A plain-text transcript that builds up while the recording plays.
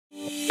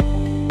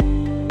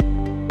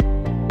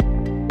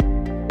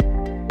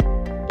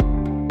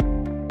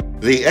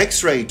The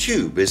X-ray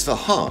tube is the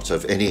heart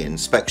of any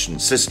inspection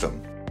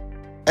system.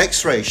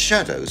 X-ray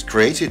shadows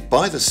created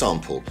by the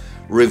sample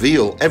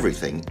reveal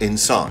everything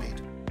inside.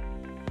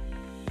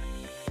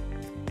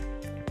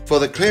 For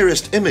the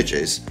clearest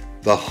images,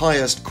 the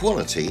highest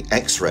quality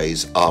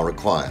X-rays are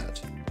required.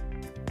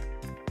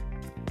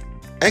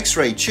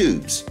 X-ray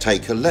tubes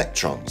take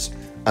electrons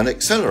and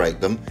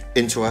accelerate them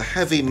into a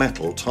heavy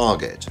metal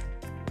target.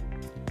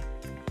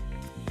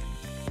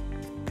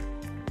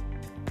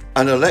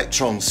 An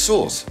electron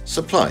source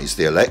supplies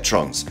the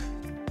electrons.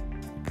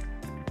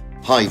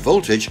 High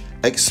voltage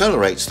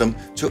accelerates them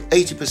to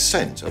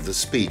 80% of the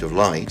speed of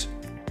light,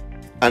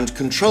 and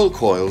control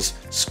coils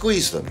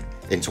squeeze them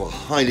into a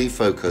highly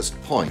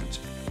focused point,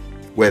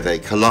 where they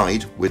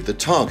collide with the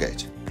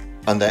target,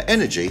 and their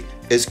energy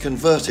is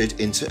converted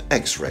into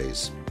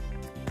X-rays.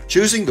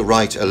 Choosing the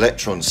right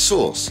electron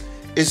source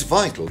is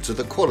vital to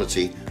the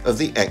quality of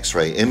the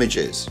X-ray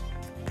images.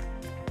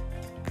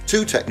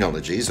 Two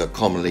technologies are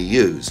commonly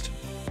used: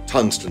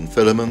 tungsten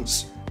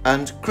filaments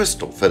and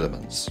crystal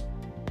filaments.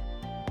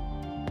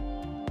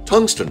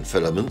 Tungsten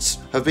filaments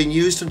have been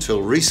used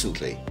until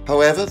recently.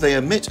 However, they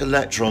emit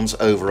electrons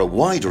over a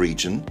wide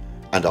region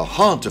and are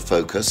hard to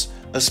focus,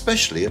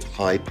 especially at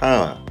high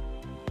power.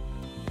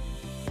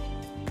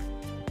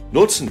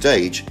 Nordson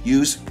DAGE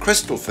use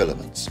crystal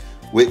filaments,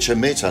 which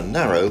emit a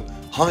narrow,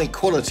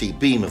 high-quality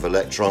beam of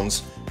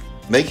electrons,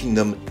 making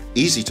them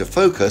easy to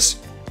focus,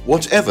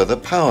 whatever the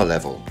power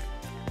level.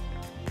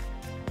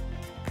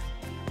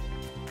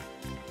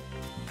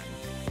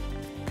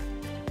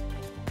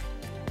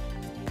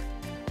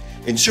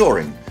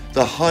 Ensuring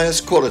the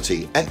highest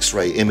quality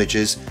X-ray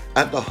images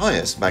at the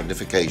highest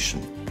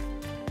magnification.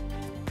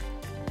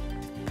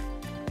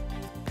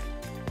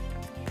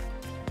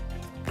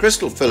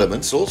 Crystal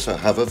filaments also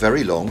have a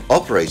very long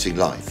operating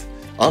life,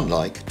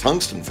 unlike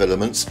tungsten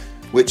filaments,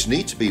 which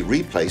need to be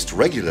replaced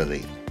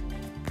regularly.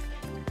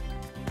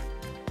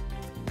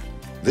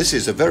 This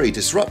is a very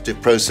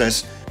disruptive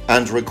process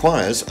and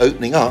requires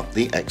opening up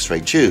the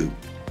X-ray tube.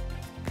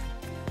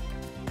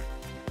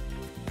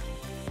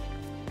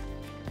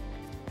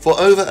 For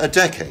over a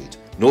decade,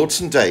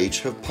 Nordson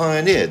DAGE have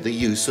pioneered the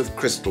use of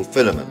crystal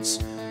filaments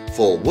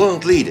for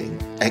world-leading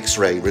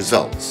X-ray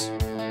results.